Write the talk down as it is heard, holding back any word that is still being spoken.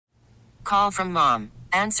Call from mom.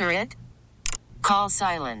 Answer it. Call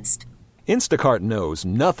silenced. Instacart knows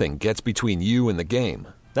nothing gets between you and the game.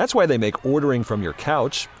 That's why they make ordering from your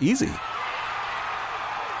couch easy.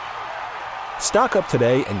 Stock up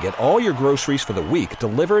today and get all your groceries for the week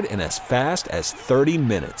delivered in as fast as 30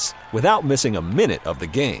 minutes without missing a minute of the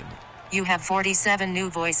game. You have 47 new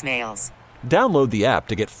voicemails. Download the app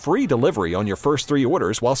to get free delivery on your first 3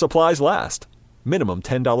 orders while supplies last. Minimum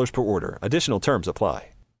 $10 per order. Additional terms apply.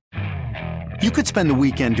 You could spend the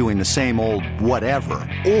weekend doing the same old whatever,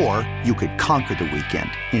 or you could conquer the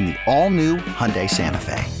weekend in the all-new Hyundai Santa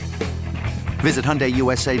Fe. Visit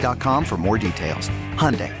HyundaiUSA.com for more details.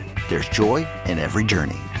 Hyundai, there's joy in every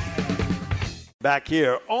journey. Back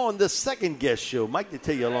here on the second guest show, Mike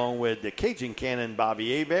Detillier along with the Cajun Cannon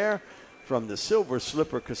Bobby Hebert from the Silver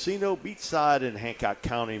Slipper Casino, beachside in Hancock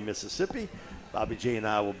County, Mississippi. Bobby J and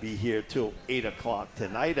I will be here till 8 o'clock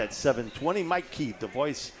tonight at 7:20. Mike Keith, the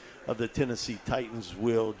voice of the Tennessee Titans,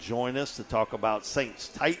 will join us to talk about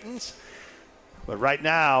Saints-Titans. But right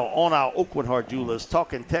now, on our Oakwood Heart Jewelers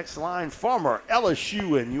talking text line, former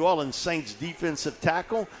LSU and New Orleans Saints defensive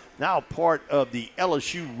tackle, now part of the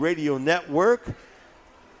LSU radio network,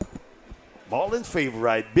 Marlon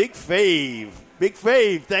Favorite, Big Fave. Big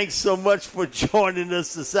Fave, thanks so much for joining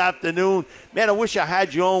us this afternoon. Man, I wish I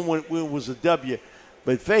had you on when it was a W.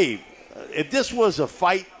 But Fave, if this was a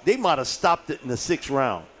fight, they might have stopped it in the 6th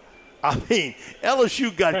round. I mean, LSU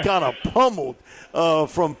got kind of pummeled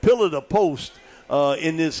from pillar to post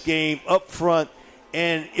in this game up front.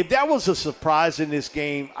 And if that was a surprise in this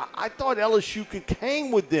game, I thought LSU could hang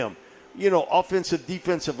with them, offensive,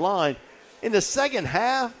 defensive line. In the second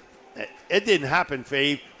half, it didn't happen,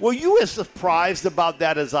 Fave. Were you as surprised about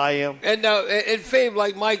that as I am? And Fave,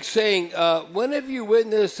 like Mike's saying, when have you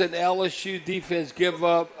witnessed an LSU defense give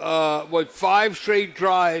up, 5 straight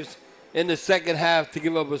drives in the second half to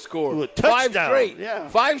give up a score? 5 straight. Yeah.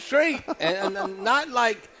 5 straight. and not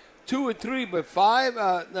like 2 or 3, but 5.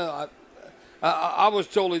 No, I was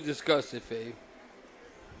totally disgusted, Fave.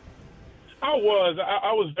 I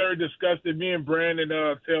was very disgusted. Me and Brandon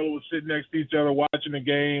Taylor were sitting next to each other watching the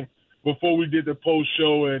game before we did the post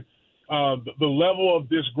show, and the level of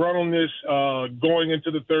disgruntledness going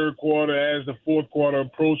into the third quarter as the fourth quarter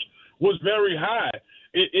approached was very high.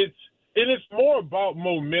 It's more about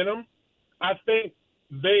momentum. I think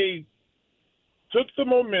they took the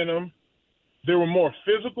momentum. They were more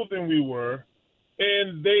physical than we were,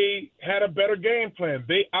 and they had a better game plan.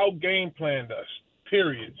 They out-game planned us,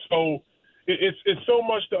 period. So it's so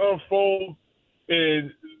much to unfold.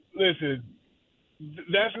 And listen,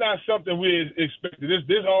 that's not something we expected.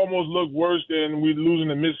 This almost looked worse than we losing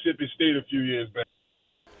to Mississippi State a few years back.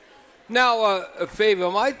 Now, Fave,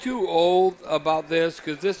 am I too old about this?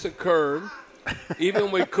 Because this occurred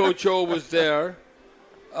even when Coach O was there.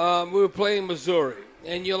 We were playing Missouri,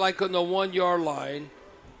 and you're like on the 1-yard line,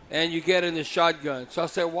 and you get in the shotgun. So I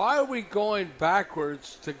said, why are we going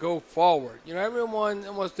backwards to go forward?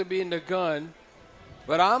 Everyone wants to be in the gun,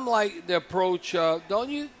 but I'm like the approach,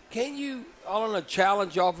 can you, I don't know,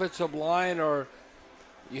 challenge offensive line, or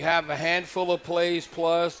you have a handful of plays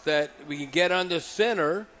plus that we can get under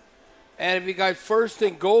center, and if you got first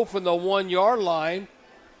and goal from the 1-yard line,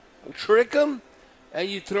 trick them, and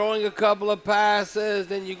you're throwing a couple of passes,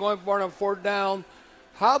 then you're going for it on 4th down.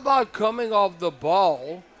 How about coming off the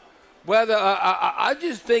ball? Whether I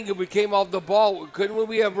just think if we came off the ball, couldn't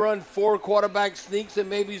we have run 4 quarterback sneaks and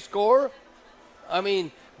maybe score? I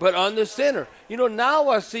mean, but on the center. Now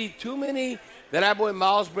I see too many that happened with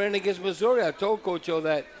Miles Brandon against Missouri. I told Coach O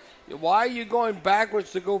that. Why are you going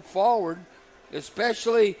backwards to go forward?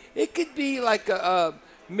 Especially, it could be like a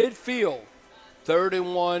midfield, 3rd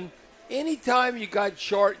and 1. Anytime you got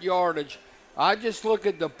short yardage, I just look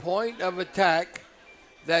at the point of attack.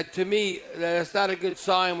 That, to me, that's not a good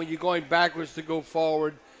sign when you're going backwards to go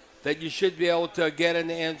forward, that you should be able to get in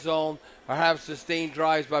the end zone or have sustained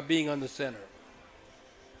drives by being on the center.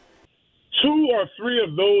 2 or 3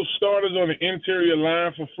 of those starters on the interior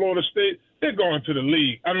line for Florida State, they're going to the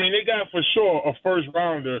league. I mean, they got for sure a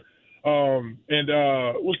first-rounder.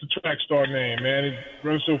 What's the track star name, man? He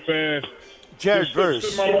runs so fast. Jared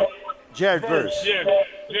Verse. Jared Verse. Yeah,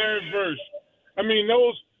 Jared Verse. I mean,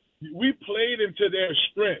 we played into their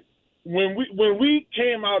strength. When we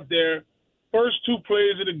came out there, first 2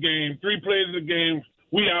 plays of the game, 3 plays of the game,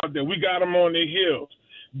 we out there. We got them on their heels.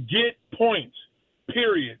 Get points,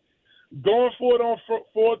 period. Going for it on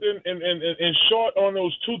 4th and short on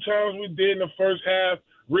those 2 times we did in the first half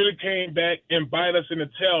really came back and bite us in the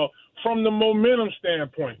tail from the momentum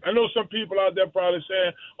standpoint. I know some people out there probably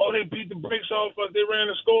saying, they beat the brakes off us. They ran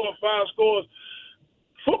the score, 5 scores.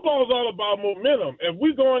 Football is all about momentum. If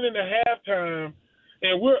we're going into halftime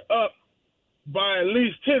and we're up by at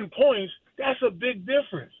least 10 points, that's a big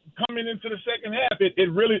difference. Coming into the second half,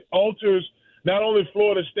 it really alters not only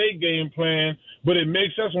Florida State game plan, but it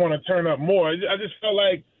makes us want to turn up more. I just felt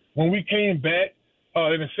like when we came back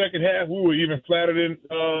in the second half, we were even flatter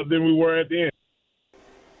than we were at the end.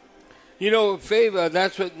 You know, Fav,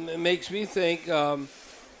 that's what makes me think.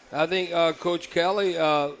 I think Coach Kelly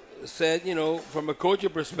said, you know, from a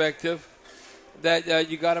coaching perspective, that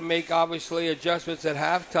you got to make, obviously, adjustments at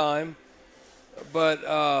halftime.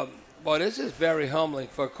 But this is very humbling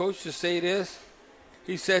for a coach to say this.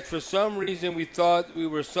 He said, for some reason, we thought we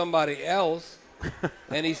were somebody else.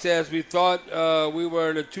 And he says, we thought we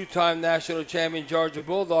were the two-time national champion Georgia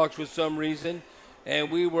Bulldogs for some reason,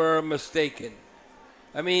 and we were mistaken.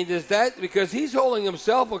 I mean, does that, because he's holding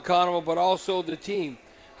himself accountable, but also the team.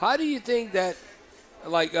 How do you think that,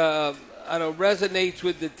 like, I don't know, resonates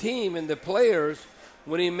with the team and the players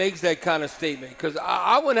when he makes that kind of statement? Because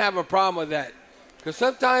I wouldn't have a problem with that. Because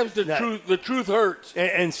sometimes the truth hurts.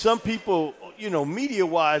 And some people, you know,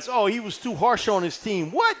 media-wise, oh, he was too harsh on his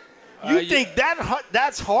team. What? You think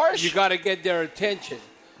that's harsh? You got to get their attention.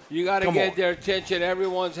 You got to get their attention.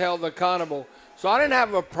 Everyone's held accountable. So I didn't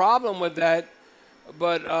have a problem with that.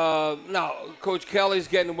 But now Coach Kelly's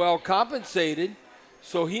getting well compensated,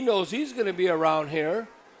 so he knows he's going to be around here,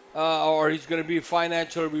 or he's going to be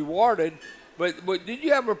financially rewarded. But did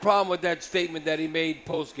you have a problem with that statement that he made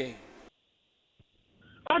post-game?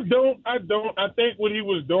 I don't. I think what he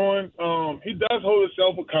was doing, he does hold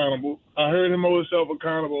himself accountable. I heard him hold himself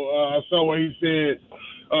accountable. I saw what he said,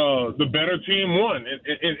 the better team won.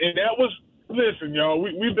 And that was, listen, y'all,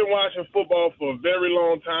 we've been watching football for a very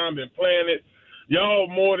long time, been playing it, y'all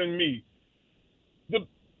more than me.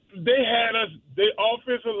 They had us, their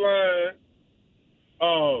offensive line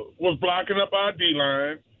was blocking up our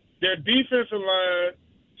D-line. Their defensive line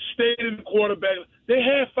stayed in the quarterback. They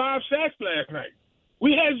had 5 sacks last night.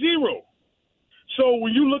 We had 0. So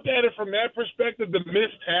when you look at it from that perspective, the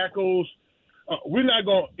missed tackles, we're not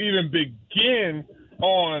going to even begin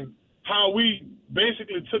on how we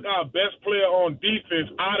basically took our best player on defense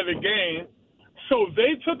out of the game. So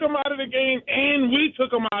they took him out of the game, and we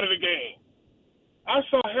took him out of the game. I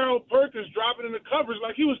saw Harold Perkins dropping in the coverage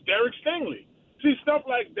like he was Derek Stingley. See, stuff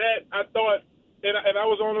like that, I thought, and I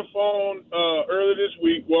was on the phone earlier this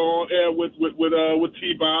week, well, on air with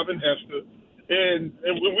T-Bob and Hester. And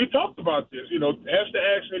when we talked about this, you know, Hester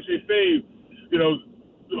asked me, say, Fave, you know,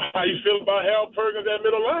 how you feel about Harold Perkins, that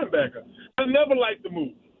middle linebacker? I never liked the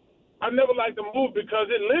move. Because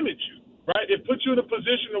it limits you, right? It puts you in a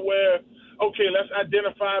position to where, okay, let's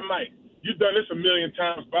identify Mike. You've done this a million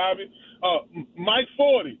times, Bobby. Mike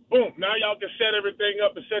 40, boom. Now y'all can set everything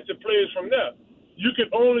up and set your players from there. You can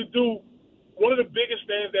only do one of the biggest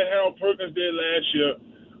things that Harold Perkins did last year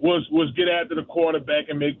was get after the quarterback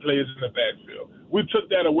and make plays in the backfield. We took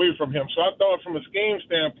that away from him. So I thought from a scheme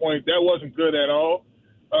standpoint, that wasn't good at all.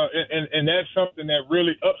 And that's something that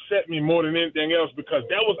really upset me more than anything else because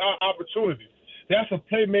that was our opportunity. That's a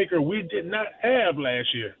playmaker we did not have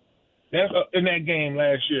last year. That's in that game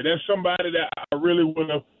last year. That's somebody that I really would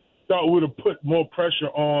have thought would have put more pressure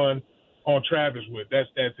on Travis with. That's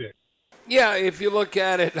it. Yeah, if you look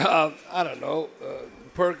at it, I don't know,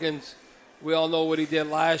 Perkins, we all know what he did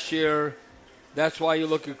last year. That's why you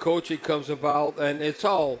look at coaching comes about, and it's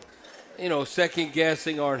all, you know, second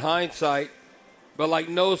guessing or in hindsight. But like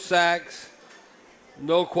no sacks,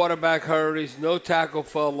 no quarterback hurries, no tackle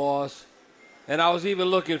for a loss. And I was even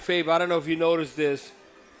looking, Fabe, I don't know if you noticed this.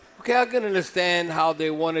 Okay, I can understand how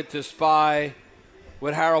they wanted to spy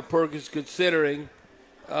what Harold Perkins considering.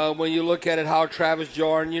 When you look at it, how Travis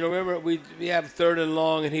Jordan, you know, remember we have 3rd and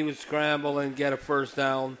long and he would scramble and get a first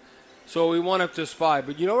down. So we want him to spy.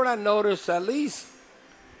 But you know what I noticed? At least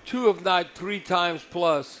 2 if not 3 times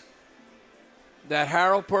plus that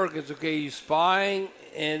Harold Perkins, okay, he's spying,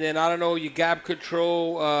 and then I don't know, you gap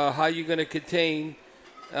control, how you're going to contain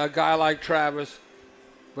a guy like Travis.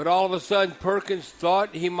 But all of a sudden, Perkins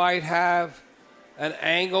thought he might have an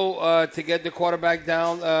angle to get the quarterback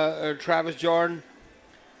down, Travis Jordan.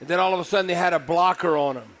 And then all of a sudden, they had a blocker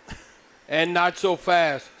on him. And not so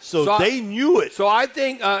fast. So they knew it. So I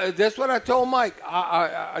think that's what I told Mike.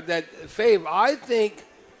 I think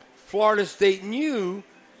Florida State knew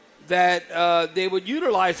that they would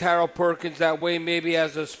utilize Harold Perkins that way, maybe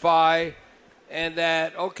as a spy, and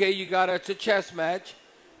that, okay, it's a chess match.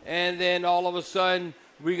 And then all of a sudden,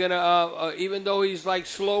 we're going to, even though he's like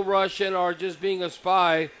slow rushing or just being a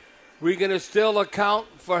spy, we're going to still account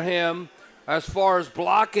for him as far as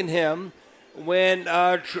blocking him when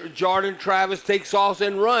Jordan Travis takes off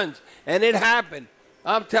and runs. And it happened.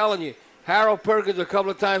 I'm telling you, Harold Perkins, a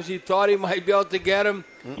couple of times he thought he might be able to get him.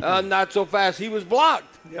 Not so fast. He was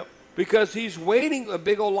blocked. Yep. Because he's waiting, a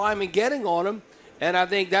big old lineman getting on him. And I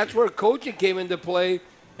think that's where coaching came into play.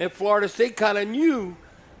 And Florida State kind of knew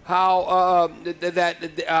how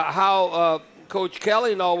Coach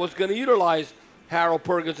Kelly and all was going to utilize Harold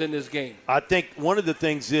Perkins in this game. I think one of the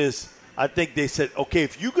things is, I think they said, okay,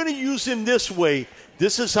 if you're going to use him this way,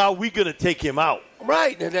 this is how we're going to take him out.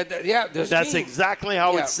 Right. That's exactly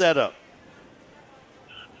how it's set up.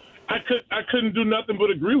 I couldn't do nothing but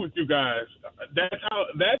agree with you guys. That's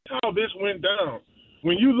how this went down.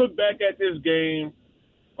 When you look back at this game,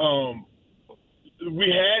 we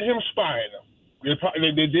had him spying him.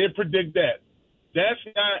 They did predict that. That's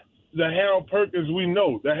not the Harold Perkins we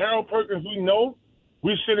know. The Harold Perkins we know,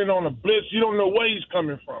 we're sitting on a blitz. You don't know where he's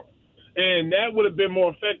coming from. And that would have been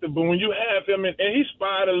more effective. But when you have him, and he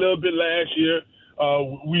spied a little bit last year,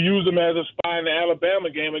 we used him as a spy in the Alabama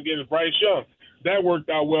game against Bryce Young. That worked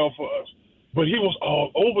out well for us. But he was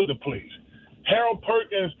all over the place. Harold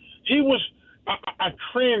Perkins, I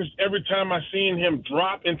cringed every time I seen him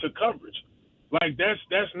drop into coverage. Like,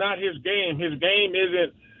 that's not his game. His game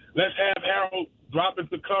isn't, let's have Harold drop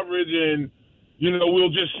into coverage and, we'll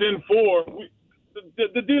just send four.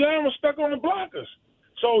 The D-line was stuck on the blockers.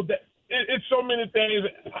 So it's so many things.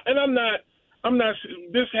 And I'm not,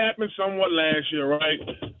 this happened somewhat last year, right?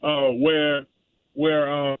 Where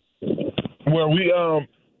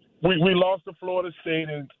we lost to Florida State,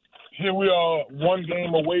 and here we are, one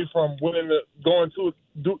game away from going to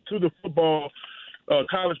the football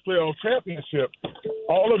college playoff championship.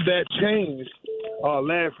 All of that changed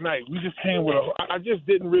last night. We just came with I just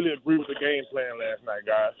didn't really agree with the game plan last night,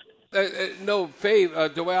 guys. No,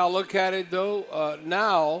 Fave, the way I look at it, though,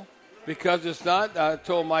 now, because it's not, I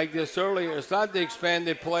told Mike this earlier, it's not the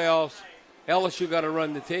expanded playoffs. LSU got to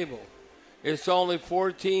run the table. It's only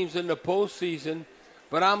 4 teams in the postseason.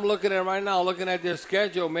 But I'm looking at right now, looking at their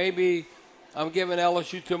schedule, maybe I'm giving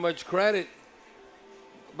LSU too much credit.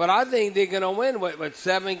 But I think they're going to win. With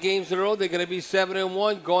 7 games in a row, they're going to be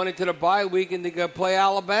 7-1 going into the bye week, and they're going to play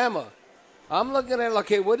Alabama. I'm looking at,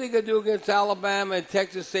 okay, what are they going to do against Alabama and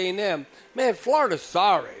Texas A&M? Man, Florida's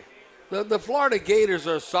sorry. The Florida Gators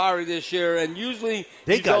are sorry this year, and usually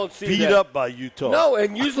they you don't see that. They got beat up by Utah. No,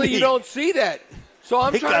 and usually you don't see that. So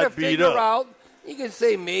I'm trying to figure out. You can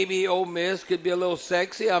say maybe Ole Miss could be a little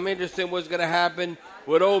sexy. I'm interested in what's going to happen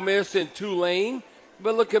with Ole Miss and Tulane.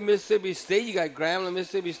 But look at Mississippi State. You got Grambling,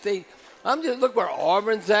 Mississippi State. Look where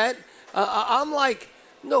Auburn's at. I'm like,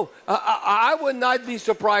 no, I would not be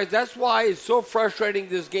surprised. That's why it's so frustrating,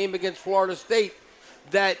 this game against Florida State,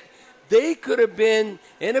 that they could have been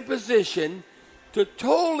in a position to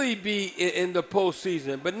totally be in the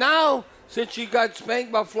postseason. But now, since you got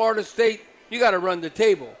spanked by Florida State, you got to run the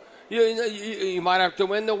table. You might have to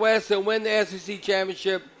win the West and win the SEC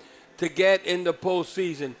championship to get in the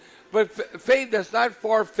postseason. But, Faith, that's not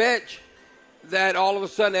far-fetched that all of a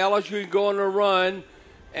sudden LSU can go on a run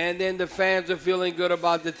and then the fans are feeling good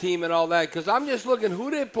about the team and all that. Because I'm just looking who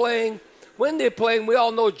they're playing, when they're playing. We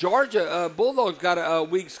all know Georgia Bulldogs got a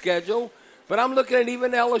weak schedule. But I'm looking at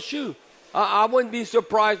even LSU. I wouldn't be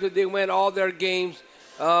surprised if they win all their games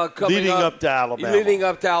leading up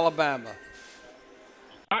to Alabama.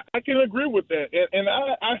 I can agree with that, and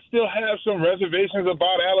I still have some reservations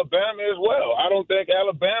about Alabama as well. I don't think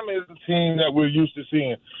Alabama is the team that we're used to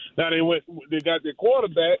seeing. Now they got their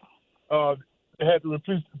quarterback. They had to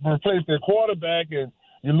replace their quarterback, and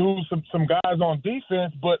you lose some guys on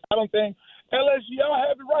defense. But I don't think LSU. Y'all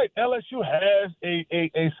have it right. LSU has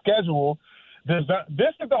a schedule. This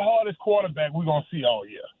is the hardest quarterback we're gonna see all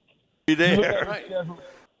year. Right.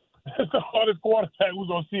 It's the hardest quarterback we're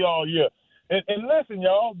gonna see all year. And listen,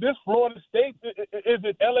 y'all, this Florida State, is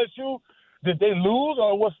it LSU? Did they lose,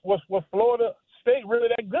 or was Florida State really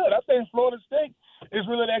that good? I think Florida State is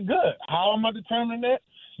really that good. How am I determining that?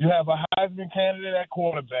 You have a Heisman candidate at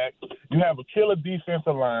quarterback. You have a killer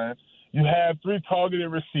defensive line. You have 3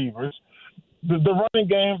 targeted receivers. The running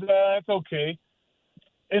game's that's okay.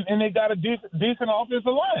 And they got a decent offensive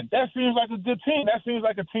line. That seems like a good team. That seems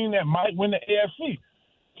like a team that might win the AFC.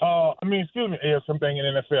 Something in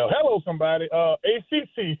NFL. Hello, somebody.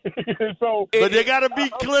 ACC. But they got to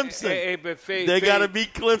beat Clemson. They got to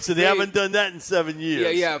beat Clemson. They haven't done that in 7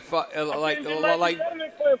 years. Yeah. Like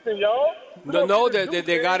Clemson, y'all. No,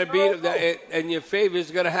 they got to beat them. And your favorite is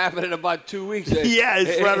going to happen in about 2 weeks. Yeah,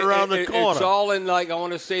 it's right around the corner. It's all in, I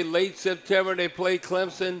want to say, late September. They play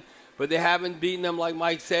Clemson. but they haven't beaten them. Like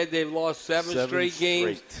Mike said, they've lost seven straight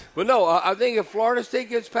games. But no, I think if Florida State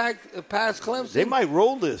gets past Clemson, they might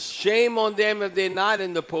roll this. Shame on them if they're not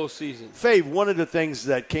in the postseason. Fave, one of the things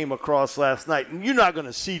that came across last night, and you're not going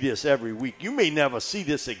to see this every week. You may never see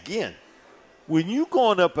this again. When you're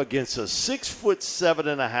going up against a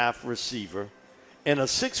 6'7.5" receiver and a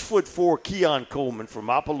 6'4" Keon Coleman from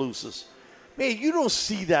Opelousas, man, you don't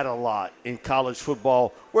see that a lot in college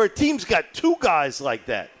football where a team's got two guys like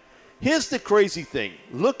that. Here's the crazy thing.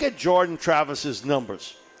 Look at Jordan Travis's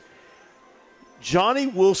numbers. Johnny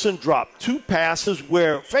Wilson dropped 2 passes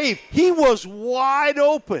where, Fave, he was wide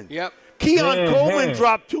open. Yep. Keon Coleman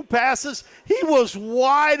dropped 2 passes. He was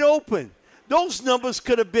wide open. Those numbers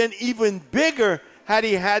could have been even bigger had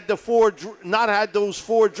he had not had those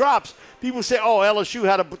 4 drops. People say, oh, LSU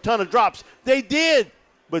had a ton of drops. They did,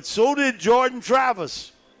 but so did Jordan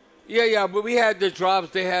Travis. Yeah, but we had the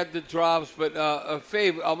drops. They had the drops. But,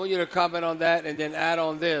 Fave, I want you to comment on that and then add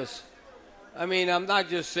on this. I mean, I'm not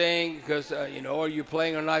just saying because, are you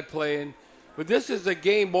playing or not playing, but this is a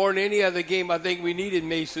game more than any other game I think we needed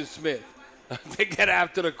Mason Smith to get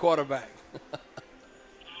after the quarterback.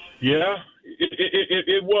 Yeah,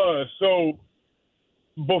 it was. So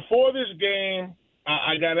before this game,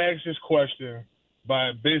 I got asked this question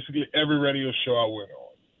by basically every radio show I went on.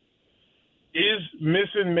 Is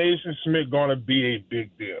missing Mason Smith going to be a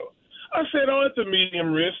big deal? I said, it's a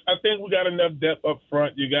medium risk. I think we got enough depth up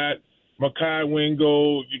front. You got Makai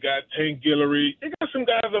Wingo, you got Tank Guillory. You got some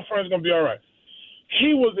guys up front that's going to be all right.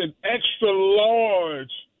 He was an extra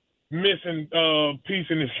large missing piece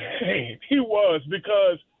in this game. He was,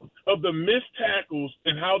 because of the missed tackles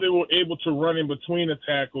and how they were able to run in between the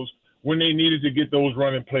tackles when they needed to get those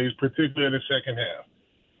running plays, particularly in the second half.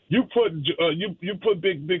 You put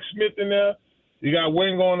Big Smith in there. You got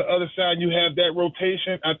Wingo on the other side. You have that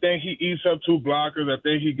rotation. I think he eats up 2 blockers. I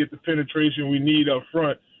think he gets the penetration we need up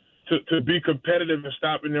front to be competitive and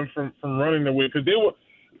stopping them from running away. Because they were,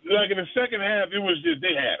 like in the second half, it was just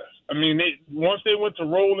they had us. I mean, once they went to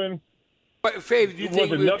rolling, but Fave, do you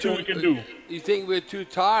think nothing we can do? You think we're too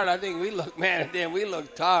tired? I think we look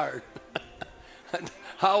tired.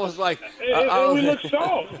 I was like, we look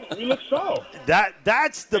soft. We look soft.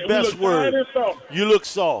 That's the best word. You look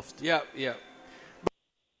soft. Yeah.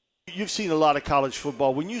 You've seen a lot of college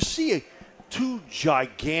football. When you see 2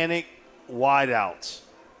 gigantic wideouts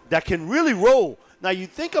that can really roll. Now, you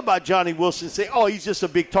think about Johnny Wilson and say, oh, he's just a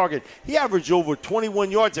big target. He averaged over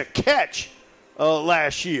 21 yards a catch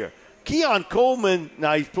last year. Keon Coleman,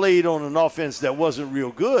 now he's played on an offense that wasn't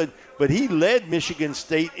real good, but he led Michigan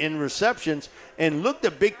State in receptions. And look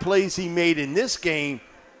the big plays he made in this game.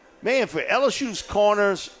 Man, for LSU's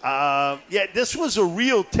corners, this was a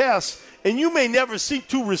real test. And you may never see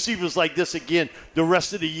 2 receivers like this again the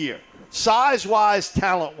rest of the year. Size-wise,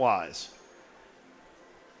 talent-wise.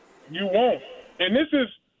 You won't. And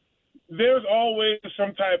there's always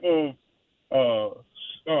some type of,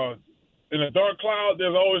 in a dark cloud,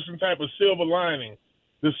 there's always some type of silver lining.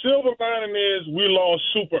 The silver lining is we lost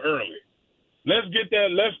super early. Let's get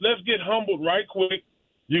that. Let's get humbled right quick.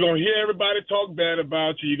 You're going to hear everybody talk bad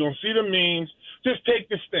about you. You're going to see the memes. Just take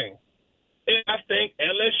this thing. And I think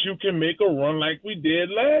LSU can make a run like we did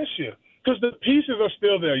last year because the pieces are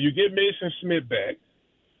still there. You get Mason Smith back.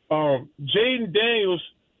 Jaden Daniels,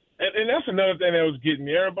 and that's another thing that was getting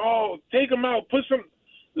me. Everybody, take him out.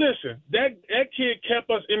 Listen, that kid kept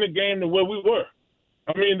us in the game to where we were.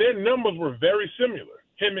 I mean, their numbers were very similar.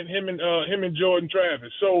 Him and Jordan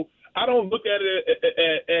Travis. So I don't look at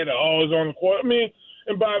it at all as on the court. I mean,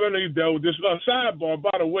 and Bob, I know you dealt with this. Sidebar,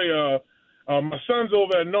 by the way, my son's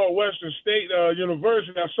over at Northwestern State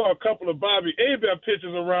University. I saw a couple of Bobby Abel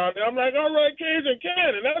pictures around there. I'm like, all right, Cajun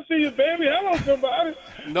Cannon, I see you, baby. Hello, somebody.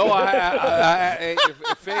 No,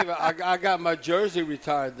 Favor, I got my jersey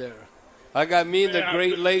retired there. I got me and the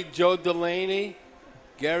great late Joe Delaney,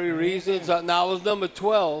 Gary Reasons. Now I was number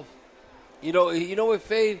 12. You know what,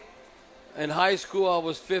 Fave? In high school, I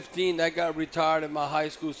was 15. I got retired in my high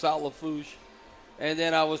school, South Lafourche. And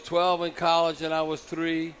then I was 12 in college, and I was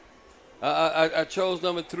 3. I chose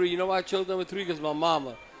number 3. You know why I chose number 3? Because my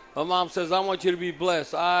mom says, I want you to be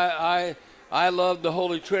blessed. I love the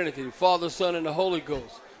Holy Trinity, Father, Son, and the Holy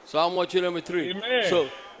Ghost. So I want you number 3. Amen. So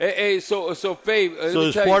Fave. So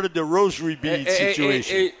it's part of the rosary bead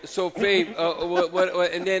situation. So Fave,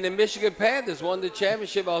 and then the Michigan Panthers won the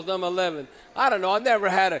championship. I was number 11. I don't know. I never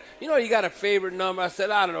had you got a favorite number. I said,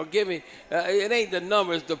 I don't know. Give me. It ain't the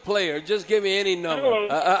number, it's the player. Just give me any number.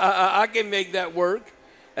 I can make that work.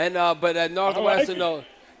 And but at Northwestern,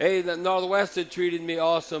 the Northwestern treated me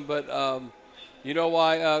awesome. But you know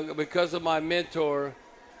why? Because of my mentor.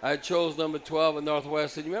 I chose number 12 at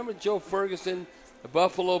Northwestern. You remember Joe Ferguson, the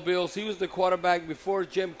Buffalo Bills? He was the quarterback before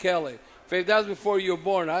Jim Kelly. Faith, that was before you were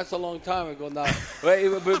born. That's a long time ago now. But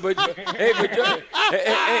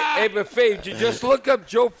Faith, just look up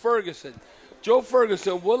Joe Ferguson. Joe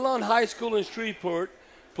Ferguson, Woodlawn High School in Shreveport,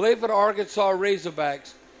 played for the Arkansas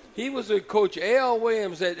Razorbacks. He was a coach, A.L.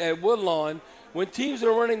 Williams at Woodlawn. When teams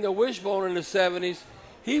were running the wishbone in the 70s,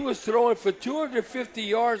 he was throwing for 250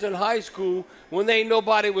 yards in high school when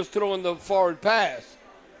nobody was throwing the forward pass.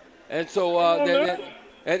 And so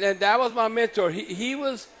and that was my mentor. He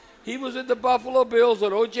was at the Buffalo Bills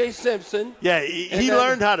with O.J. Simpson. Yeah, he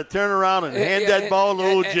learned how to turn around and hand that ball to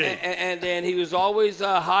O.J. And then he was always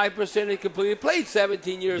a high percentage completed. He played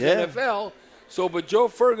 17 years in the NFL. So, but Joe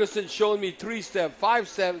Ferguson showed me 3-step,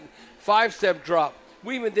 5-step drop.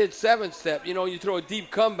 We even did 7-step. You throw a deep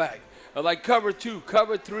comeback, like cover 2,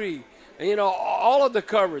 cover 3, and, all of the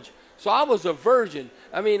coverage. So I was a virgin.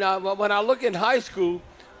 I mean, when I look in high school,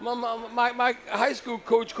 my high school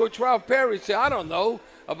coach, Coach Ralph Perry, said, I don't know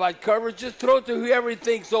about coverage, just throw it to whoever he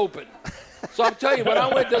thinks open. So I'm telling you, when I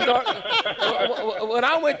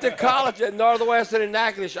went to college at Northwestern in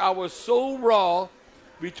Natchitoches, I was so raw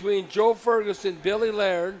between Joe Ferguson, Billy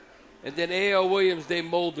Laird, and then A.L. Williams. They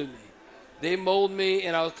molded me,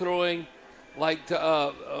 and I was throwing like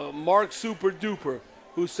Mark Super Duper,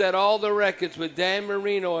 who set all the records with Dan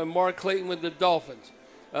Marino and Mark Clayton with the Dolphins.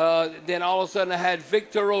 Then all of a sudden I had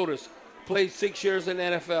Victor Otis, played 6 years in the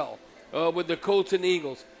NFL. With the Colts and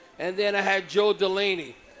Eagles. And then I had Joe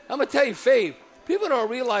Delaney. I'm going to tell you, Fave, people don't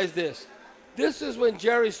realize this. This is when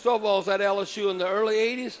Jerry Stovall's at LSU in the early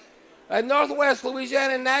 80s. At Northwest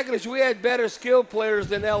Louisiana and Natchitoches, we had better skilled players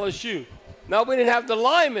than LSU. Now, we didn't have the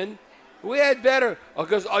linemen. We had better.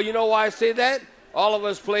 Because, you know why I say that? All of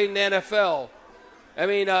us played in the NFL. I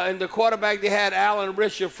mean, and the quarterback, they had Alan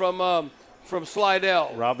Risher from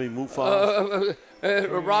Slidell. Robbie Mufas.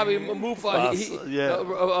 Robbie Mufa,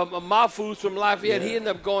 Mafus from Lafayette, he ended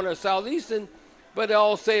up going to Southeastern, but they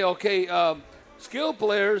all say, okay, skilled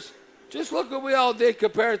players, just look what we all did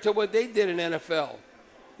compared to what they did in NFL.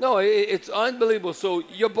 No, it's unbelievable. So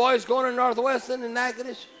your boy's going to Northwestern in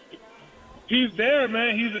Natchitoches? He's there,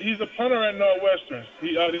 man. He's a punter at Northwestern.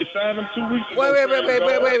 They signed him 2 weeks ago.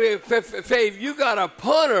 Wait. Fave, you got a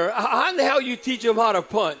punter. How in the hell you teach him how to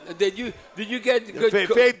punt? Did you get good?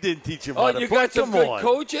 Fave didn't teach him how to punt. You got some good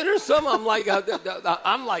coaching or something? I'm like,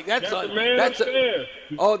 that's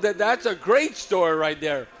a great story right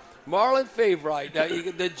there. Marlon Favorite,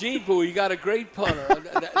 the Gene Pool. You got a great punter.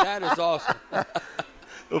 That is awesome.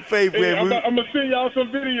 Well, Fave, man, I'm going to send y'all some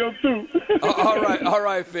video, too. All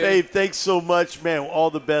right, Fave. Fave, thanks so much, man. All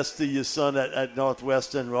the best to your son at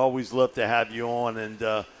Northwestern. We always love to have you on. And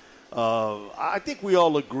I think we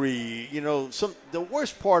all agree, the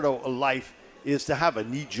worst part of life is to have a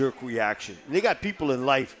knee-jerk reaction. And they got people in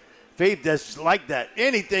life, Fave, that's like that.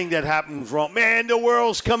 Anything that happens wrong, man, the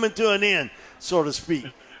world's coming to an end, so to speak.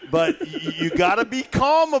 But you got to be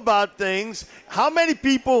calm about things. How many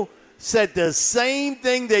people said the same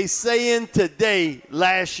thing they saying today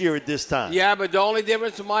last year at this time? Yeah, but the only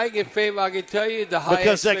difference, Mike, in Favor, I can tell you, the high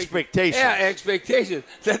expectations. Yeah, expectations.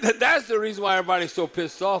 That's the reason why everybody's so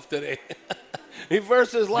pissed off today.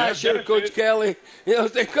 Versus last year, Coach Kelly,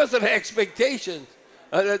 because of the expectations.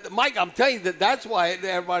 Mike, I'm telling you, that's why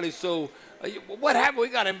everybody's so. What happened? We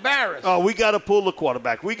got embarrassed. Oh, we got to pull the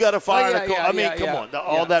quarterback. We got to fire the quarterback. Come on.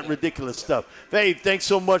 All that ridiculous stuff. Fave, thanks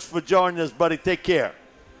so much for joining us, buddy. Take care.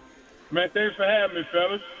 Man, thanks for having me,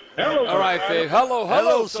 fellas. Hello, all right, Fave.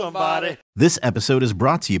 Hello, somebody. This episode is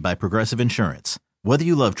brought to you by Progressive Insurance. Whether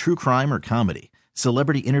you love true crime or comedy,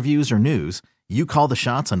 celebrity interviews or news, you call the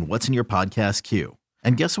shots on what's in your podcast queue.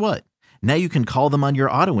 And guess what? Now you can call them on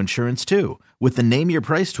your auto insurance, too, with the Name Your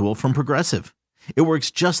Price tool from Progressive. It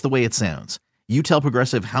works just the way it sounds. You tell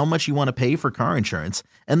Progressive how much you want to pay for car insurance,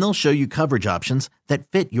 and they'll show you coverage options that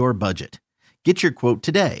fit your budget. Get your quote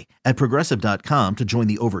today at Progressive.com to join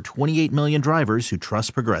the over 28 million drivers who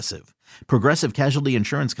trust Progressive. Progressive Casualty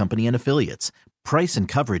Insurance Company and Affiliates. Price and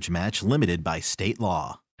coverage match limited by state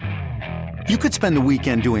law. You could spend the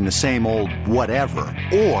weekend doing the same old whatever,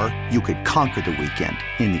 or you could conquer the weekend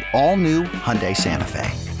in the all-new Hyundai Santa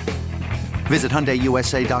Fe. Visit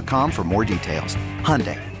HyundaiUSA.com for more details.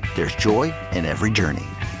 Hyundai, there's joy in every journey.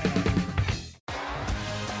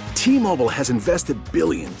 T-Mobile has invested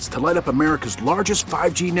billions to light up America's largest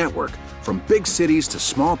 5G network, from big cities to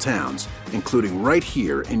small towns, including right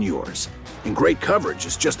here in yours. And great coverage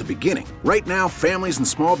is just the beginning. Right now, families and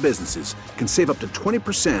small businesses can save up to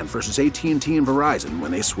 20% versus AT&T and Verizon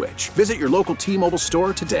when they switch. Visit your local T-Mobile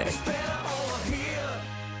store today.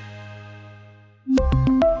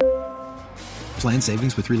 Plan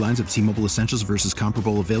savings with 3 lines of T-Mobile Essentials versus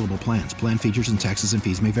comparable available plans. Plan features and taxes and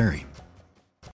fees may vary.